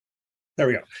There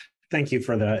we go. Thank you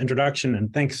for the introduction,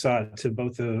 and thanks to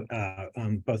both of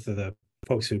the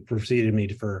folks who preceded me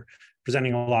for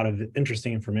presenting a lot of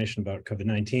interesting information about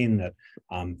COVID-19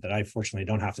 that I fortunately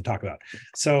don't have to talk about.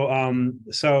 So I'm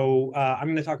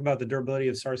going to talk about the durability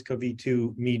of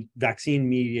SARS-CoV-2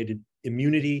 vaccine-mediated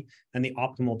immunity and the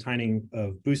optimal timing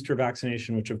of booster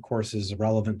vaccination, which of course is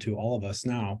relevant to all of us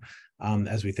now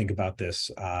as we think about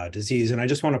this disease. And I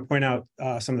just want to point out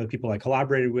some of the people I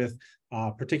collaborated with,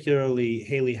 particularly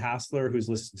Haley Hassler, who's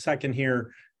listed second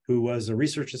here, who was a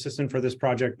research assistant for this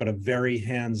project, but a very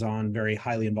hands-on, very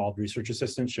highly involved research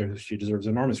assistant. She deserves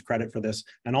enormous credit for this,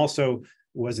 and also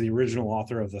was the original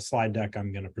author of the slide deck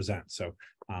I'm going to present. So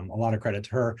a lot of credit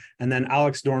to her. And then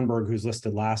Alex Dornberg, who's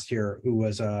listed last here, who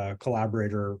was a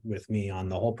collaborator with me on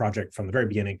the whole project from the very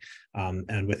beginning,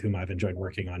 and with whom I've enjoyed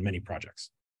working on many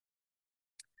projects.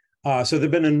 So there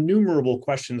have been innumerable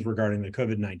questions regarding the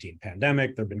COVID-19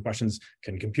 pandemic. There have been questions,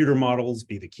 can computer models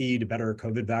be the key to better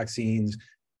COVID vaccines?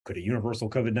 Could a universal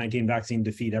COVID-19 vaccine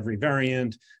defeat every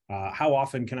variant? How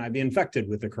often can I be infected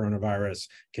with the coronavirus?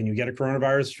 Can you get a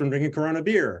coronavirus from drinking Corona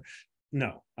beer?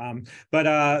 No, but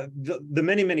the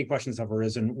many, many questions have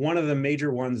arisen. One of the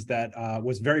major ones that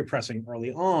was very pressing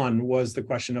early on was the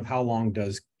question of how long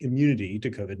does immunity to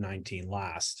COVID-19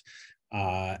 last?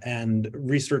 And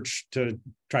research to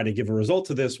try to give a result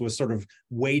to this was sort of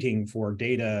waiting for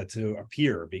data to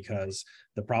appear, because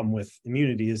the problem with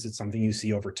immunity is it's something you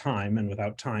see over time, and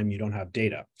without time, you don't have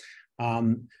data.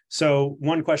 So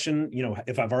one question,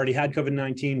 if I've already had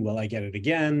COVID-19, will I get it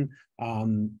again?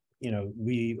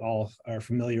 We all are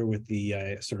familiar with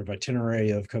the sort of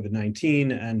itinerary of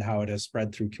COVID-19 and how it has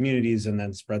spread through communities and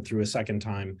then spread through a second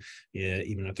time,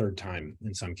 even a third time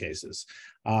in some cases.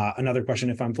 Another question,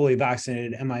 if I'm fully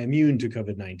vaccinated, am I immune to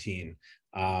COVID-19?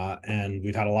 And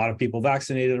we've had a lot of people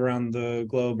vaccinated around the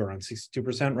globe, around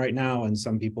 62% right now, and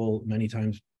some people many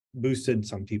times boosted,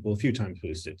 some people a few times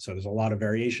boosted. So there's a lot of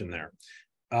variation there.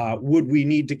 Would we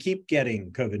need to keep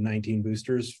getting COVID-19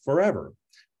 boosters forever?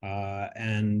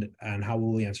 And how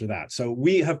will we answer that? So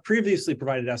we have previously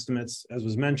provided estimates, as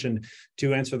was mentioned,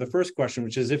 to answer the first question,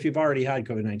 which is if you've already had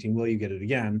COVID-19, will you get it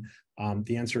again?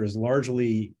 The answer is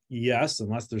largely yes,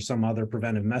 unless there's some other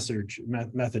preventive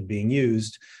method being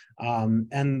used.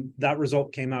 And that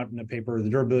result came out in a paper, The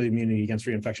Durability of Immunity Against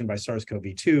Reinfection by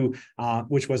SARS-CoV-2,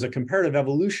 which was a comparative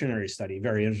evolutionary study,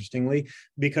 very interestingly,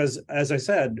 because as I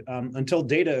said, until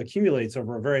data accumulates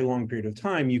over a very long period of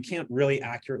time, you can't really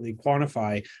accurately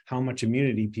quantify how much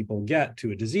immunity people get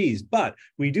to a disease. But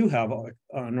we do have an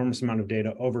enormous amount of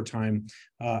data over time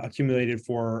accumulated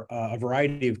for a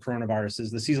variety of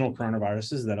coronaviruses, the seasonal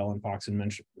coronaviruses that Ellen Foxen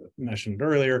mentioned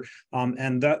earlier.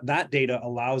 And that data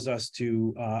allows us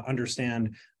to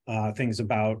understand things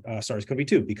about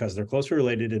SARS-CoV-2, because they're closely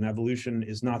related, and evolution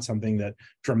is not something that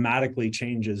dramatically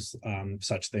changes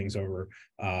such things over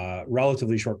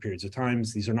relatively short periods of time.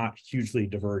 These are not hugely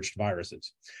diverged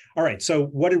viruses. All right, so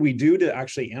what did we do to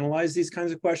actually analyze these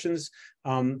kinds of questions?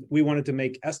 We wanted to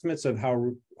make estimates of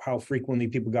how frequently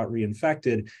people got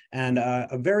reinfected, and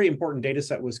a very important data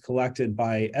set was collected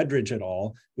by Edridge et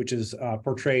al., which is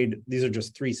portrayed. These are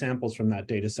just 3 samples from that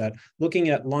data set, looking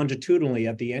at longitudinally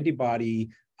at the antibody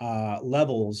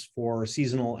levels for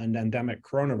seasonal and endemic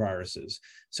coronaviruses.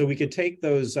 So we could take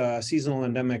those seasonal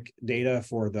endemic data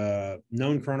for the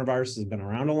known coronaviruses that have been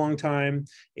around a long time,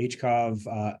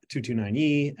 HCOV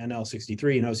 229E,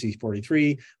 NL63, and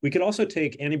OC43. We could also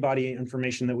take antibody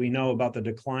information that we know about the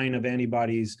decline of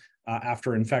antibodies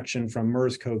after infection from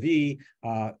MERS-CoV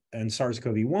and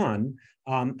SARS-CoV-1,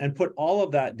 and put all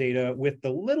of that data with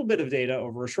the little bit of data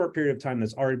over a short period of time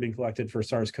that's already been collected for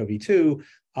SARS-CoV-2,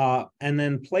 and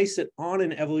then place it on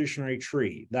an evolutionary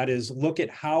tree. That is, look at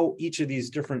how each of these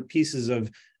different pieces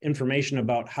of information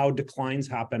about how declines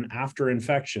happen after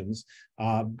infections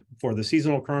for the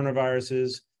seasonal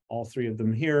coronaviruses, all 3 of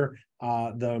them here,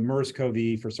 the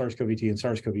MERS-CoV for SARS-CoV-2 and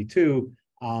SARS-CoV-2,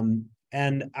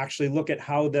 and actually look at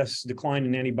how this decline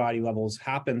in antibody levels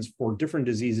happens for different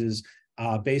diseases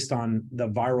based on the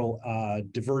viral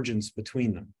divergence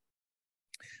between them.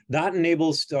 That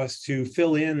enables us to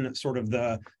fill in sort of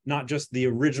not just the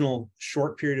original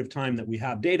short period of time that we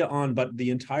have data on, but the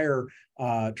entire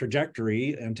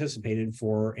trajectory anticipated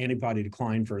for antibody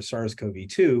decline for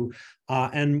SARS-CoV-2.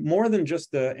 And more than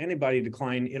just the antibody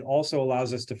decline, it also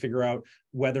allows us to figure out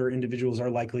whether individuals are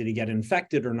likely to get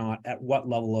infected or not, at what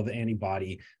level of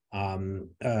antibody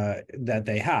that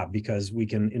they have, because we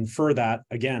can infer that,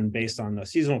 again, based on the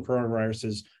seasonal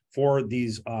coronaviruses for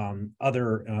these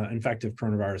other infective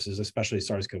coronaviruses, especially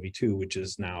SARS-CoV-2, which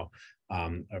is now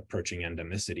approaching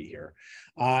endemicity here.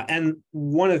 And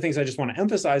one of the things I just want to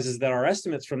emphasize is that our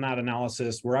estimates from that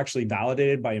analysis were actually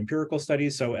validated by empirical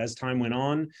studies. So as time went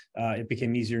on, it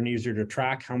became easier and easier to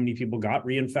track how many people got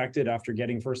reinfected after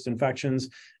getting first infections.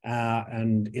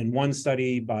 And in one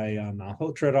study by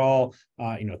Malhotra et al.,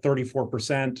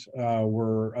 34%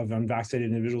 were of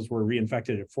unvaccinated individuals were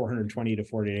reinfected at 420 to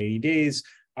 480 days.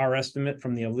 Our estimate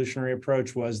from the evolutionary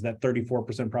approach was that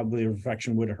 34% probability of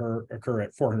infection would occur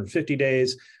at 450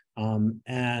 days.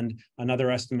 And another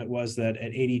estimate was that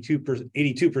at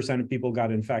 82% of people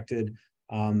got infected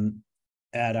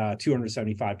at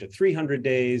 275 to 300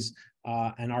 days.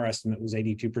 And our estimate was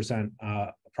 82%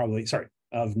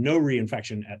 of no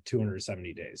reinfection at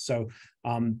 270 days. So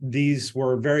these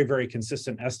were very, very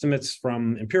consistent estimates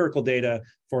from empirical data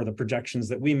for the projections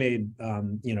that we made,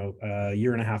 a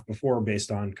year and a half before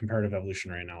based on comparative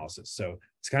evolutionary analysis. So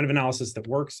it's kind of analysis that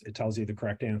works. It tells you the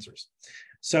correct answers.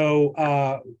 So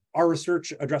our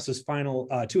research addresses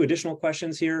two additional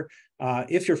questions here.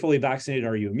 If you're fully vaccinated,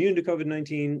 are you immune to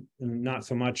COVID-19? Not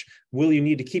so much. Will you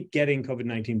need to keep getting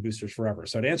COVID-19 boosters forever?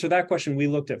 So to answer that question, we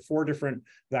looked at 4 different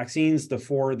vaccines, the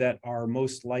 4 that are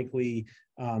most likely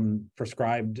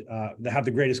prescribed, that have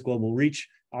the greatest global reach,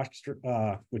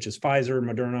 which is Pfizer,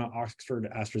 Moderna, Oxford,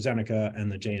 AstraZeneca,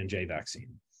 and the J&J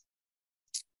vaccine.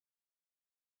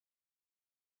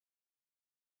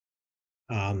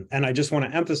 And I just want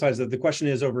to emphasize that the question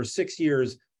is, over 6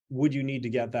 years, would you need to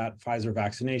get that Pfizer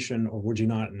vaccination or would you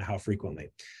not, and how frequently?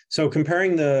 So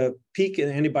comparing the peak in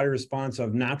antibody response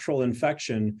of natural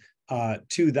infection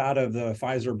to that of the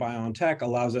Pfizer-BioNTech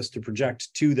allows us to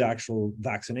project to the actual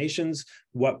vaccinations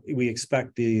what we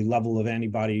expect the level of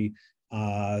antibody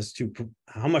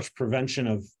how much prevention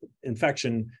of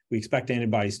infection we expect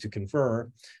antibodies to confer.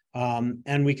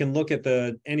 And we can look at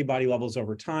the antibody levels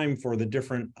over time for the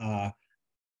different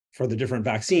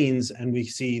vaccines, and we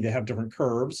see they have different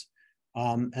curves.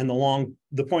 And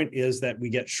the point is that we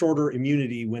get shorter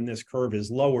immunity when this curve is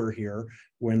lower here,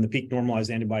 when the peak normalized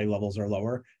antibody levels are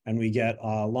lower, and we get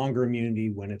longer immunity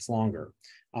when it's longer.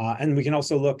 And we can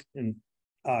also look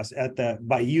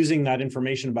by using that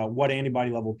information about what antibody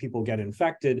level people get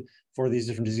infected for these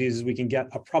different diseases, we can get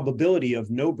a probability of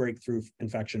no breakthrough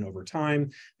infection over time.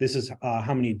 This is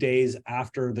how many days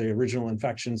after the original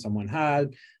infection someone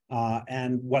had,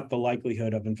 and what the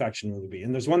likelihood of infection will be.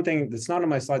 And there's one thing that's not on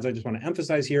my slides I just want to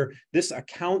emphasize here. This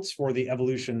accounts for the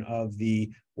evolution of the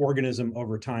organism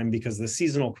over time, because the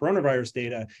seasonal coronavirus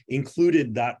data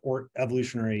included that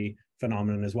evolutionary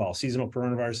phenomenon as well. Seasonal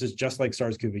coronaviruses, just like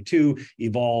SARS-CoV-2,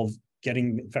 evolve.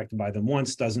 Getting infected by them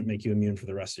once doesn't make you immune for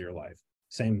the rest of your life.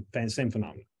 Same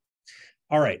phenomenon.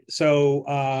 All right, so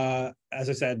as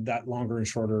I said, that longer and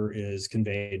shorter is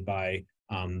conveyed by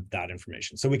that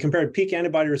information. So we compared peak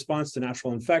antibody response to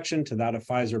natural infection to that of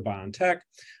Pfizer-BioNTech.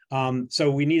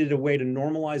 So we needed a way to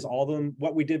normalize all of them.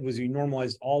 What we did was we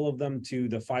normalized all of them to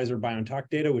the Pfizer-BioNTech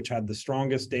data, which had the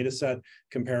strongest data set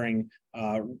comparing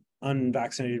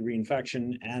unvaccinated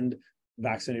reinfection and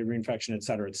vaccinated reinfection, et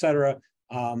cetera, et cetera.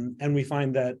 And we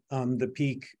find that the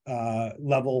peak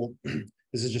level,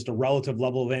 this is just a relative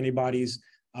level of antibodies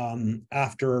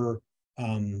after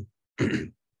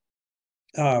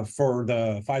for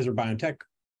the Pfizer-BioNTech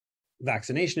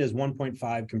vaccination is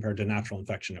 1.5 compared to natural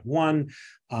infection at 1.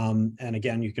 And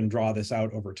again, you can draw this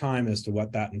out over time as to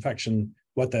what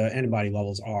the antibody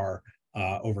levels are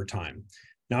over time.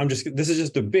 Now this is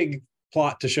just a big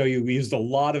plot to show you. We used a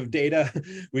lot of data.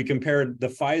 We compared the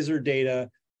Pfizer data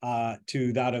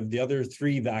to that of the other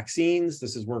 3 vaccines.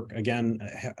 This is work, again,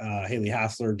 Haley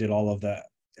Hassler did all of the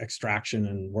extraction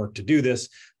and work to do this.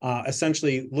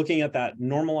 Essentially, looking at that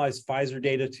normalized Pfizer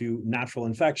data to natural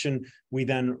infection, we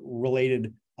then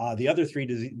related the other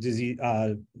 3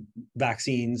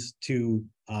 vaccines to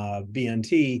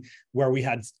BNT, where we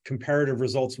had comparative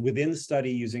results within the study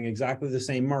using exactly the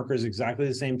same markers, exactly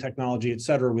the same technology, et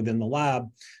cetera, within the lab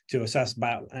to assess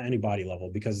antibody level.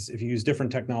 Because if you use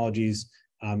different technologies,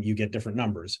 you get different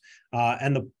numbers.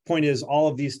 And the point is, all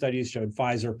of these studies showed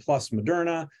Pfizer plus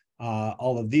Moderna.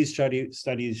 All of these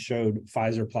studies showed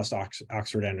Pfizer plus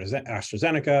Oxford and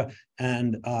AstraZeneca,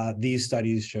 and these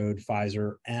studies showed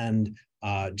Pfizer and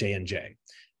J&J.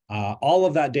 All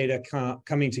of that data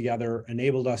coming together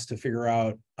enabled us to figure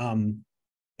out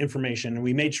information, and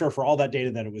we made sure for all that data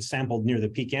that it was sampled near the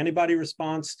peak antibody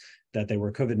response, that they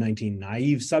were COVID-19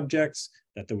 naive subjects,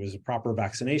 that there was a proper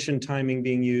vaccination timing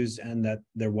being used, and that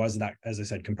there was that, as I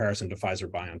said, comparison to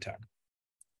Pfizer-BioNTech.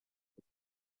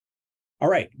 All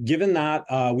right, given that,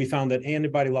 we found that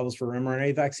antibody levels for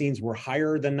mRNA vaccines were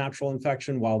higher than natural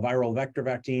infection, while viral vector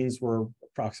vaccines were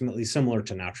approximately similar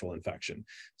to natural infection.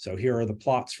 So here are the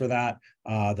plots for that.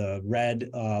 The red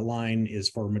line is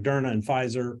for Moderna and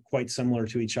Pfizer, quite similar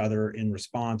to each other in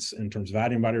response in terms of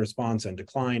antibody response and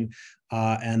decline.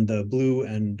 And the blue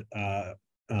and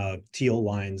teal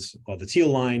lines, well, the teal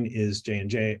line is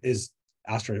J&J, is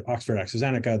Oxford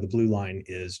AstraZeneca, the blue line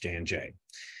is J&J.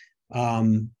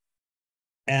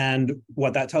 And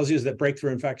what that tells you is that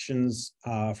breakthrough infections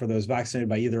for those vaccinated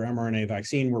by either mRNA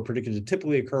vaccine were predicted to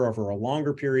typically occur over a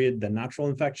longer period than natural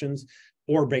infections,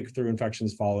 or breakthrough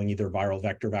infections following either viral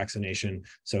vector vaccination.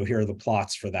 So here are the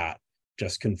plots for that,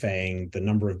 just conveying the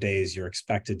number of days you're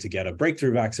expected to get a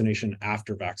breakthrough vaccination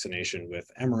after vaccination with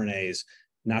mRNAs,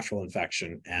 natural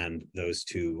infection, and those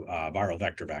two viral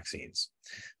vector vaccines.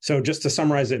 So just to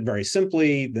summarize it very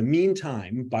simply, the mean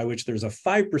time by which there's a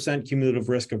 5% cumulative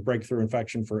risk of breakthrough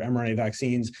infection for mRNA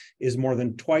vaccines is more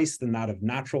than twice than that of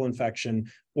natural infection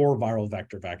or viral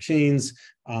vector vaccines.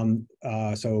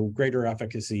 So greater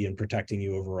efficacy in protecting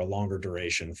you over a longer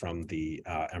duration from the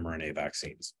mRNA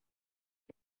vaccines.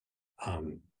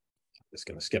 Just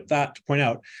going to skip that to point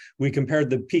out, we compared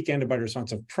the peak antibody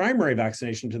response of primary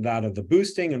vaccination to that of the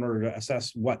boosting in order to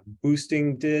assess what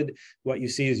boosting did. What you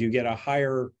see is you get a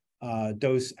higher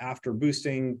dose after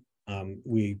boosting.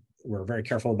 We're very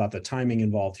careful about the timing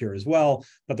involved here as well.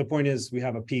 But the point is we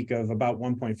have a peak of about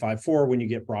 1.54 when you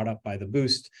get brought up by the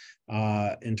boost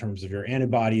in terms of your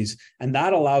antibodies. And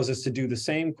that allows us to do the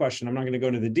same question. I'm not going to go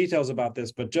into the details about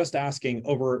this, but just asking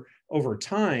over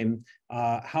time,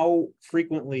 how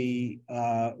frequently,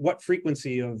 what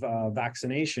frequency of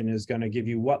vaccination is going to give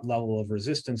you what level of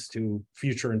resistance to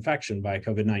future infection by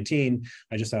COVID-19.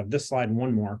 I just have this slide and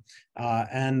one more.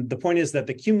 And the point is that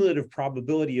the cumulative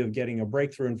probability of getting a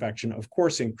breakthrough infection, of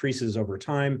course, increases over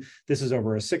time. This is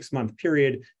over a 6-month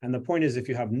period. And the point is, if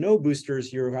you have no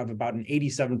boosters, you have about an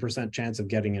 87% chance of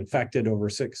getting infected over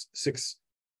a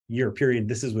six-year period.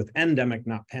 This is with endemic,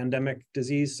 not pandemic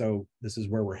disease. So this is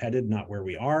where we're headed, not where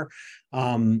we are.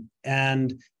 If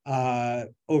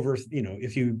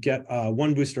you get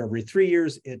one booster every 3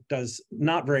 years, it does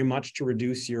not very much to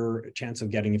reduce your chance of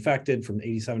getting infected from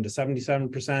 87 to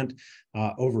 77%.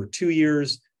 Over 2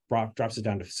 years, drops it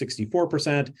down to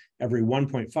 64%. Every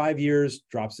 1.5 years,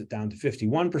 drops it down to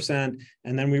 51%.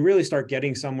 And then we really start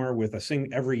getting somewhere with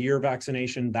every year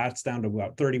vaccination, that's down to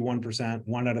about 31%,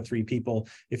 1 out of 3 people.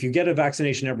 If you get a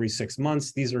vaccination every 6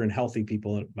 months, these are in healthy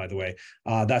people, by the way,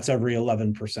 that's every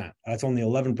 11%. That's only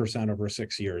 11% over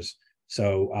 6 years.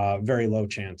 So very low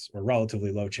chance, or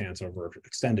relatively low chance over an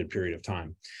extended period of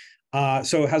time.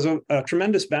 So it has a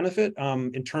tremendous benefit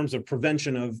in terms of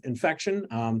prevention of infection.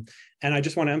 And I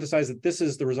just want to emphasize that this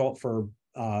is the result for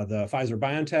the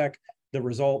Pfizer-BioNTech. The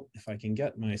result, if I can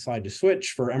get my slide to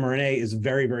switch, for mRNA is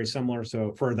very, very similar.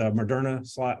 So for the Moderna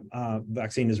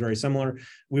vaccine is very similar.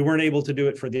 We weren't able to do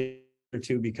it for the other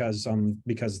two because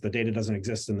the data doesn't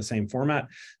exist in the same format.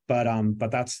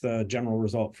 But that's the general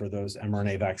result for those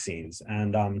mRNA vaccines.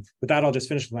 And with that, I'll just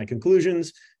finish with my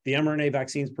conclusions. The mRNA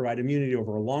vaccines provide immunity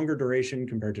over a longer duration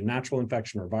compared to natural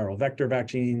infection or viral vector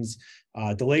vaccines.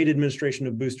 Delayed administration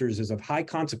of boosters is of high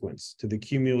consequence to the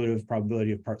cumulative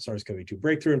probability of SARS-CoV-2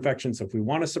 breakthrough infection. So if we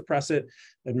want to suppress it,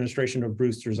 administration of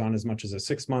boosters on as much as a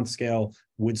 6-month scale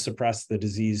would suppress the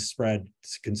disease spread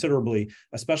considerably,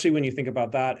 especially when you think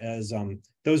about that as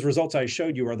those results I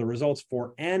showed you are the results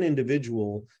for an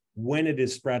individual when it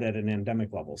is spread at an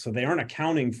endemic level. So they aren't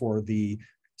accounting for the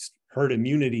herd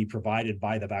immunity provided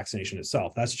by the vaccination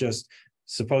itself. That's just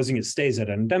supposing it stays at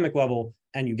an endemic level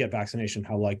and you get vaccination,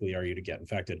 how likely are you to get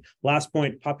infected? Last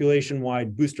point,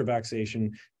 population-wide booster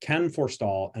vaccination can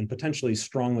forestall and potentially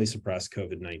strongly suppress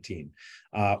COVID-19.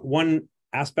 One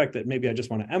aspect that maybe I just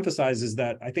want to emphasize is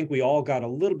that I think we all got a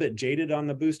little bit jaded on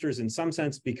the boosters in some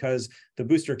sense because the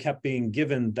booster kept being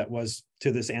given that was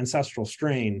to this ancestral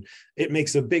strain. It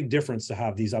makes a big difference to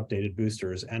have these updated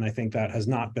boosters. And I think that has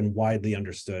not been widely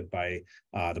understood by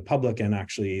the public and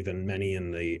actually even many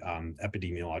in the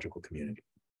epidemiological community.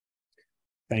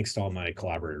 Thanks to all my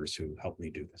collaborators who helped me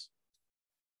do this.